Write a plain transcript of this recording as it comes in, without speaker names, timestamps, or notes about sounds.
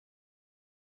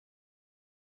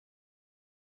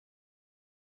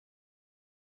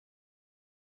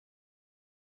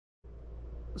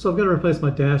So I've got to replace my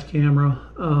dash camera.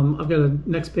 I've got a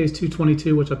Nextbase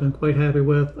 222, which I've been quite happy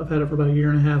with. I've had it for about a year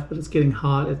and a half, but it's getting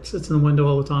hot. It sits in the window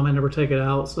all the time. I never take it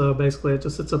out, so basically it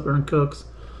just sits up there and cooks.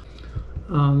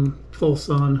 Full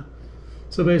sun.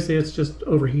 So basically it's just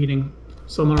overheating.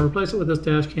 So I'm going to replace it with this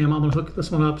dash cam. I'm going to hook this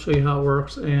one up, show you how it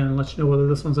works, and let you know whether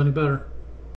this one's any better.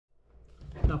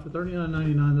 Now for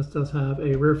 $39.99, this does have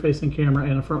a rear-facing camera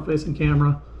and a front-facing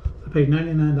camera. I paid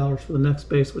 $99 for the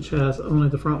Nextbase, which has only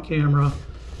the front camera.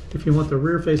 If you want the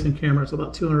rear-facing camera, it's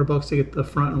about $200 to get the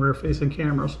front and rear-facing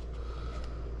cameras.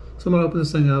 So I'm going to open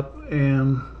this thing up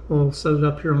and we'll set it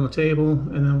up here on the table,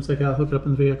 and then we'll take it out, hook it up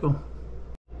in the vehicle.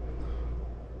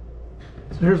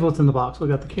 So here's what's in the box. We've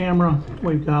got the camera,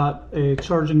 we've got a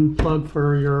charging plug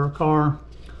for your car.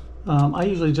 I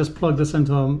usually just plug this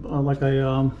into like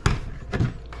a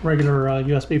regular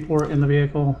USB port in the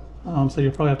vehicle, so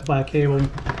you'll probably have to buy a cable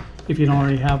if you don't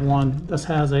already have one. This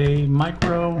has a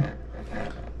micro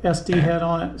SD head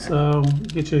on it, so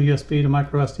get you a USB to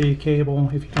micro SD cable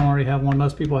if you don't already have one.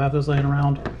 Most people have those laying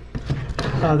around.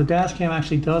 The dash cam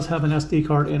actually does have an SD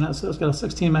card in it, so it's got a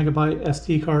 16 megabyte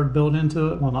SD card built into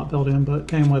it. Well, not built in, but it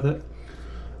came with it.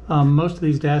 Most of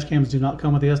these dash cams do not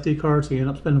come with the SD card, so you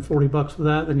end up spending $40 for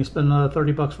that. Then you spend another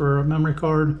 $30 for a memory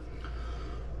card.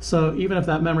 So even if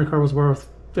that memory card was worth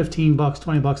 $15,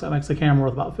 $20, that makes the camera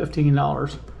worth about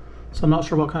 $15. So I'm not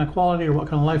sure what kind of quality or what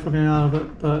kind of life we're getting out of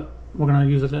it, but we're going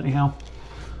to use it anyhow.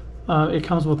 It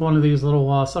comes with one of these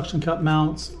little suction cup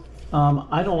mounts.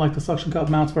 I don't like the suction cup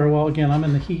mounts very well. Again, I'm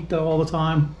in the heat though all the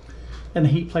time, and the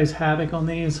heat plays havoc on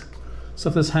these. So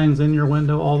if this hangs in your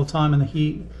window all the time in the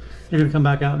heat, you're going to come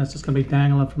back out and it's just going to be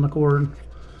dangling from the cord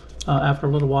after a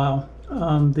little while.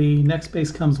 The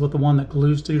Nextbase comes with the one that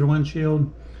glues to your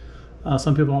windshield.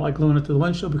 Some people don't like gluing it to the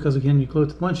windshield because, again, you glue it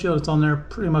to the windshield, it's on there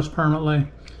pretty much permanently.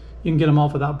 You can get them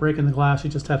off without breaking the glass. You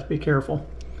just have to be careful.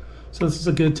 So this is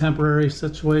a good temporary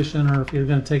situation, or if you're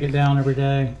going to take it down every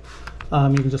day,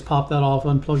 you can just pop that off,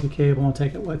 unplug the cable, and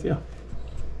take it with you.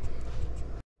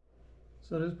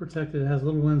 So it is protected. It has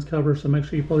little lens covers, so make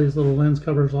sure you pull these little lens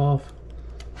covers off.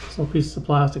 So pieces of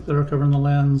plastic that are covering the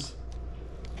lens,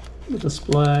 the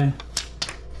display,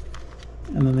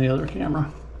 and then the other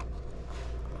camera.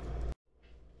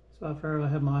 So after I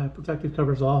have my protective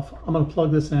covers off, I'm going to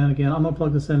plug this in. Again, I'm going to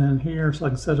plug this in here so I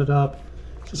can set it up.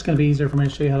 It's just going to be easier for me to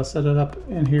show you how to set it up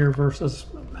in here versus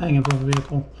hanging from the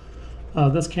vehicle.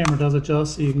 This camera does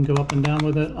adjust, so you can go up and down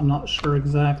with it. I'm not sure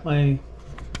exactly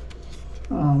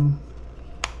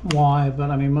why,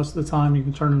 but I mean, most of the time you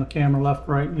can turn the camera left,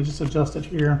 right, and you just adjust it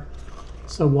here.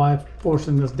 So why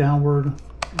forcing this downward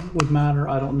would matter,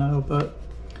 I don't know, but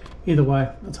either way,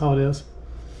 that's how it is.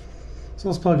 So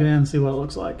let's plug it in and see what it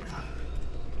looks like.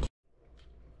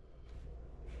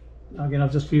 Now again,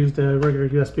 I've just used a regular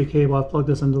USB cable. I've plugged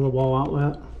this into the wall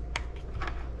outlet.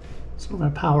 So we're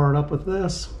going to power it up with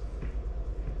this.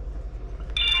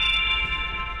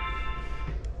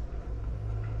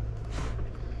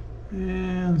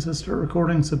 And let's start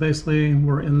recording. So basically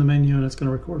we're in the menu and it's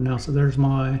going to record now. So there's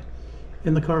my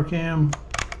in the car cam.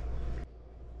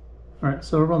 All right,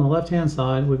 so over on the left-hand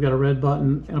side, we've got a red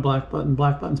button and a black button.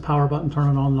 Black button's power button,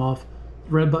 turn it on and off.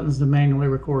 The red button is to manually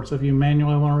record. So if you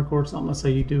manually want to record something, let's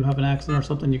say you do have an accident or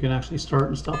something, you can actually start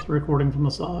and stop the recording from the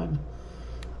side.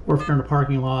 Or if you're in a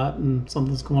parking lot and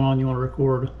something's going on you want to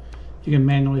record, you can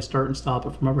manually start and stop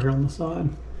it from over here on the side.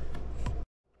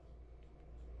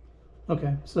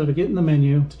 Okay, so to get in the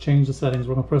menu, to change the settings,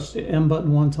 we're going to press the M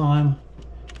button one time,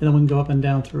 and then we can go up and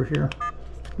down through here.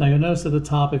 Now you'll notice at the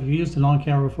top, if you used it on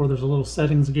camera before, there's a little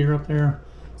settings gear up there.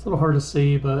 It's a little hard to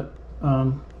see, but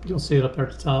you'll see it up there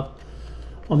at the top.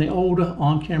 On the old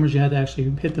on cameras, you had to actually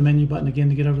hit the menu button again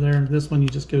to get over there. This one, you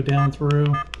just go down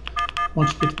through.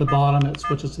 Once you get to the bottom, it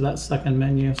switches to that second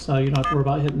menu, so you don't have to worry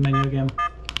about hitting menu again.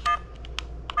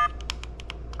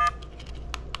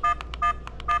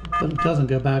 But it doesn't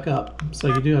go back up, so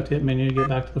you do have to hit menu to get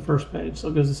back to the first page. So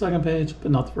it goes to the second page,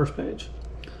 but not the first page.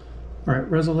 All right,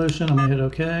 resolution, I'm gonna hit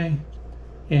OK.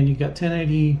 And you got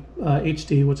 1080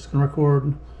 HD, which is gonna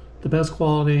record the best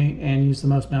quality and use the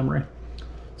most memory.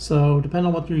 So depending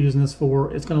on what you're using this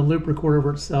for, it's gonna loop record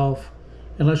over itself.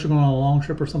 Unless you're going on a long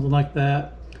trip or something like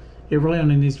that, it really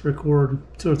only needs to record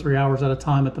 2 or 3 hours at a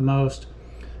time at the most.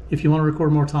 If you want to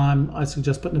record more time, I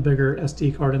suggest putting a bigger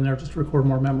SD card in there just to record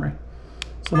more memory.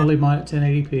 So I'm gonna leave mine at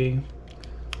 1080p.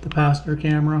 The passenger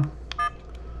camera,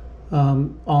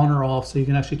 on or off, so you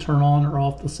can actually turn on or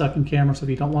off the second camera. So if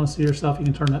you don't want to see yourself, you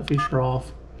can turn that feature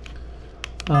off.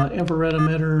 Infrared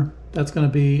emitter, that's going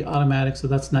to be automatic, so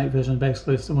that's night vision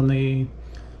basically. So when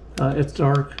it's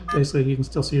dark, basically you can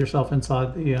still see yourself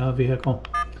inside the vehicle.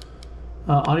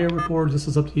 Audio record, this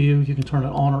is up to you. You can turn it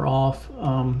on or off.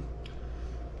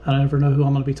 I never know who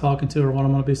I'm going to be talking to or what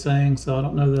I'm going to be saying, so I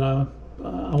don't know that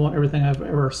I want everything I've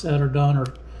ever said or done. Or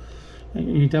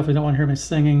you definitely don't want to hear me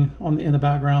singing in the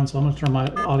background, so I'm going to turn my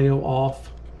audio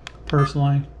off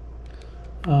personally.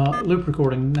 Loop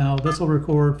recording. Now this will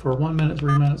record for 1 minute,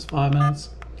 3 minutes, 5 minutes.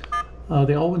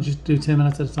 The old ones used to do 10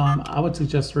 minutes at a time. I would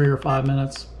suggest 3 or 5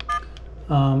 minutes.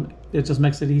 It just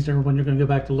makes it easier when you're going to go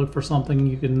back to look for something.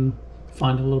 You can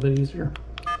find it a little bit easier.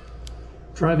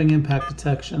 Driving impact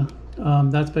detection.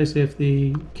 That's basically if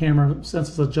the camera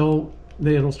senses a jolt,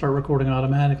 it'll start recording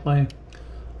automatically.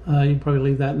 You can probably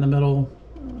leave that in the middle.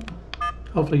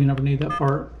 Hopefully you never need that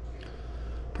part.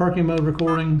 Parking mode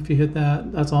recording, if you hit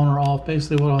that, that's on or off.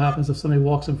 Basically what will happen is if somebody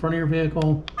walks in front of your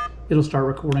vehicle, it'll start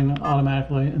recording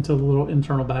automatically until the little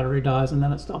internal battery dies, and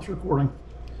then it stops recording.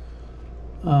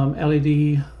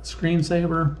 LED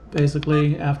screensaver,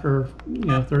 basically after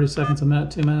 30 seconds, a minute,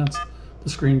 2 minutes, the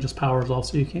screen just powers off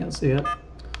so you can't see it.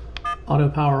 Auto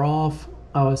power off,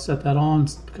 I always set that on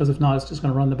because if not, it's just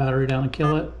going to run the battery down and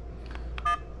kill it.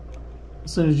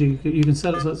 As soon as you can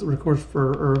set it so it records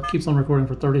or keeps on recording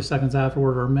for 30 seconds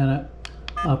afterward or a minute.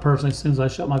 Personally, as soon as I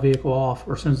shut my vehicle off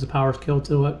or as soon as the power's killed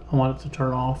to it, I want it to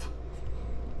turn off.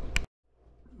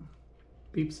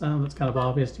 Beep sound, that's kind of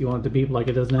obvious. Do you want it to beep like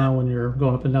it does now when you're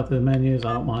going up and down through the menus?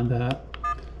 I don't mind that.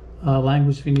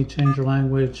 Language, if you need to change your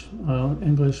language,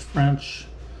 English, French,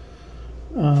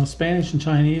 Spanish and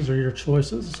Chinese are your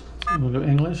choices. So I'm going to go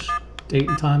English. Date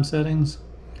and time settings.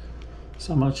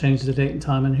 So I'm going to change the date and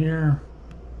time in here.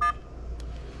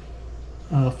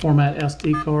 Format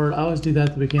SD card. I always do that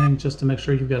at the beginning just to make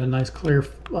sure you've got a nice clear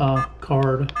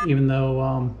card, even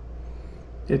though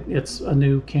it's a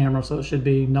new camera, so it should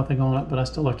be nothing on it, but I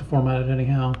still like to format it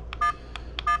anyhow.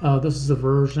 This is the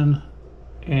version,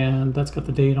 and that's got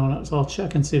the date on it, so I'll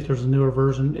check and see if there's a newer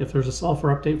version. If there's a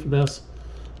software update for this,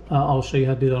 I'll show you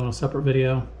how to do that on a separate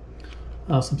video.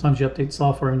 Sometimes you update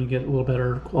software and you get a little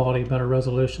better quality, better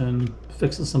resolution,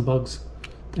 fixes some bugs,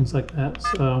 things like that.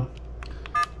 So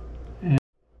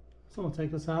I'm gonna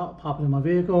take this out, pop it in my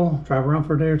vehicle, drive around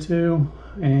for a day or two,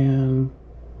 and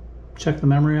check the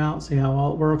memory out, see how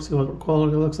all it works, see what the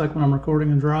quality looks like when I'm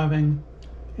recording and driving,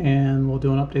 and we'll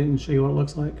do an update and show you what it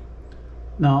looks like.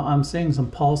 Now I'm seeing some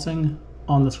pulsing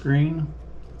on the screen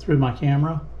through my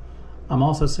camera. I'm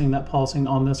also seeing that pulsing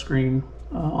on this screen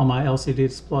on my LCD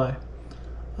display.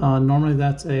 Normally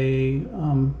that's a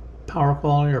power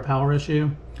quality or power issue.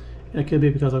 It could be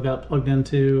because I've got it plugged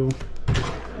into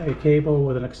a cable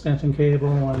with an extension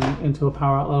cable and into a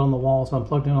power outlet on the wall, so I'm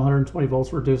plugged in 120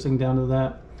 volts, reducing down to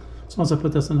that. So once I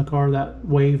put this in the car, that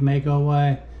wave may go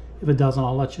away. If it doesn't,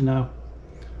 I'll let you know.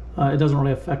 It doesn't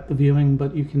really affect the viewing,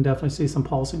 but you can definitely see some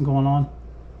pulsing going on.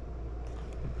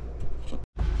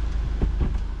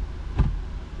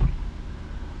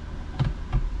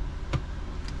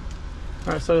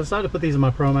 Alright, so I decided to put these in my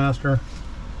ProMaster.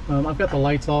 I've got the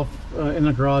lights off in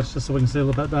the garage just so we can see a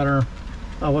little bit better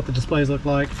what the displays look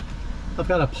like. I've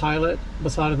got a Pilot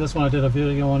beside of this one. I did a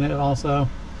video on it also.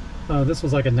 This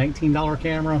was like a $19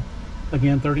 camera.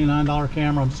 Again, $39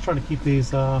 camera. I'm just trying to keep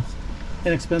these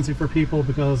inexpensive for people,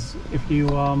 because if you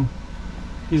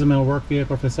use them in a work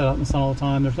vehicle, if they set out in the sun all the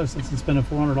time, there's no sense in spending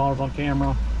 $400 on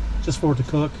camera just for it to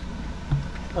cook.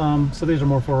 So these are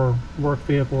more for work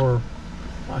vehicle, or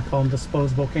I call them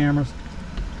disposable cameras.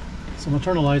 So I'm going to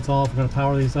turn the lights off. I'm going to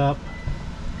power these up.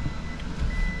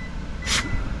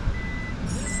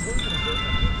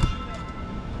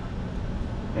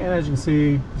 And as you can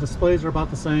see, the displays are about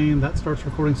the same. That starts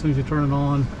recording as soon as you turn it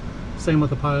on. Same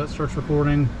with the Pilot, starts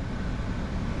recording.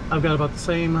 I've got about the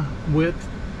same width,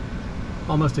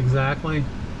 almost exactly,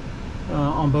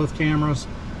 on both cameras.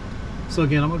 So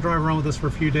again, I'm going to drive around with this for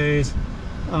a few days.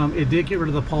 It did get rid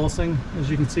of the pulsing. As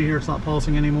you can see here, it's not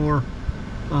pulsing anymore.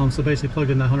 So basically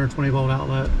plugged in the 120 volt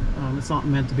outlet. It's not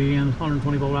meant to be in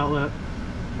 120 volt outlet.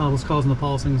 Was causing the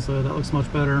pulsing, so that looks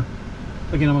much better.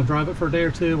 Again, I'm going to drive it for a day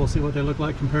or two. We'll see what they look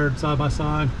like compared side by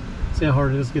side. See how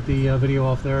hard it is to get the video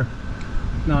off there.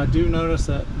 Now I do notice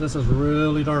that this is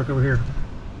really dark over here.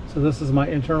 So this is my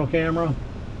internal camera.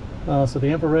 So the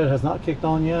infrared has not kicked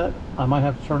on yet. I might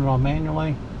have to turn it on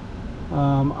manually.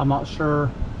 I'm not sure.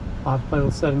 I'll have to play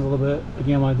with settings a little bit.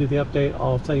 Again, when I do the update,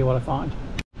 I'll tell you what I find.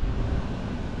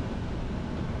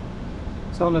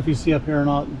 So I don't know if you see up here or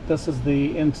not. This is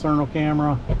the internal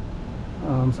camera.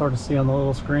 It's hard to see on the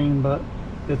little screen, but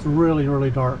it's really, really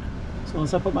dark. So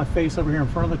once I put my face over here in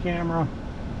front of the camera,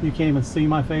 you can't even see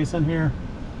my face in here.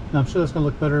 And I'm sure that's going to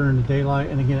look better in the daylight.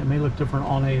 And again, it may look different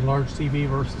on a large TV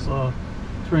versus a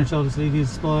 3-inch LCD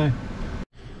display.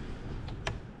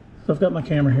 So I've got my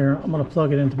camera here. I'm going to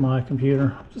plug it into my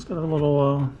computer. Just got a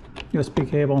little USB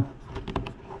cable.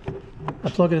 I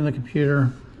plug it in the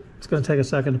computer. It's going to take a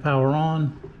second to power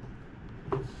on.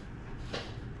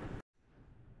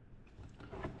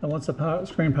 And once the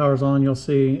screen powers on, you'll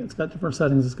see it's got different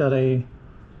settings. It's got a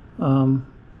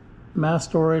mass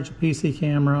storage, PC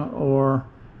camera, or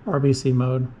RBC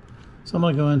mode. So I'm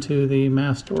going to go into the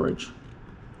mass storage.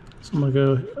 So I'm going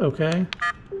to go OK.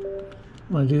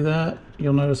 When I do that,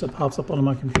 you'll notice it pops up on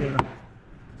my computer.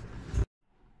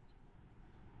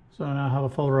 So now I have a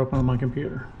folder open on my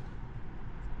computer.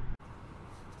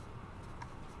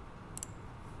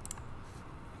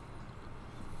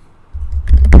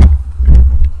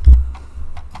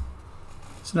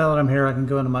 So now that I'm here, I can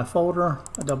go into my folder.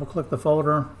 I double click the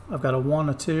folder. I've got a 1,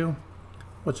 a 2,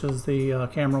 which is the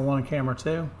camera 1 and camera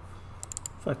 2.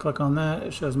 If I click on that,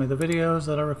 it shows me the videos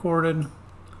that I recorded.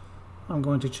 I'm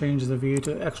going to change the view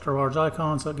to extra large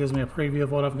icon so it gives me a preview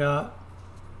of what I've got.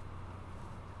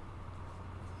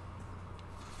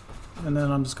 And then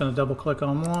I'm just going to double click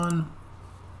on one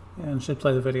and it should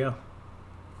play the video.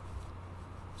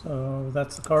 So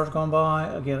that's the cars going by.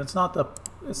 Again, it's not a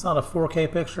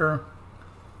 4K picture.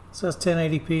 It says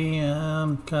 1080p, and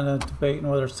I'm kind of debating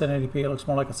whether it's 1080p. It looks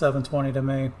more like a 720 to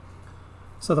me.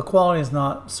 So the quality is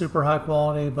not super high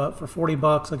quality, but for 40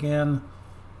 bucks, again,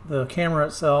 the camera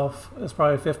itself is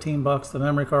probably 15 bucks. The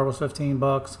memory card was 15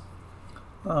 bucks.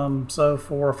 So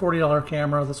for a $40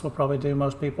 camera, this will probably do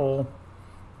most people,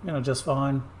 just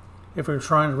fine. If you're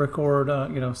trying to record,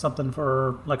 something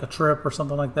for like a trip or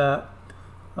something like that,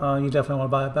 you definitely want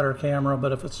to buy a better camera.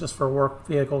 But if it's just for a work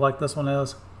vehicle like this one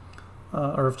is,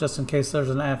 or if just in case there's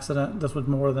an accident, this would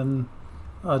more than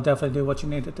definitely do what you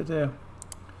need it to do.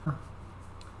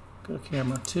 Go to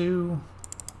camera 2.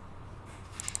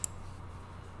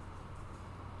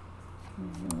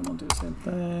 We'll do the same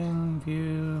thing.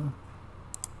 View.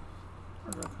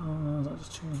 I'll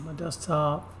just change my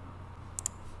desktop.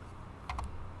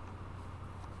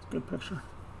 Good picture.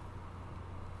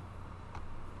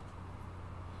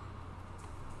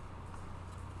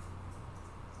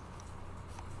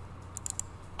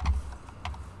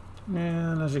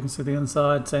 And as you can see, the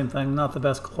inside, same thing. Not the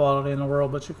best quality in the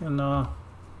world, but you can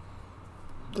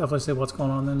definitely see what's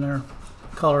going on in there.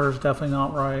 Color is definitely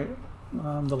not right.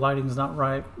 The lighting's not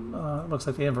right. It looks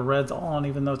like the infrared's on,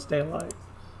 even though it's daylight.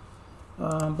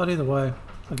 But either way,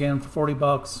 again, for 40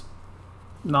 bucks,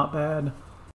 not bad.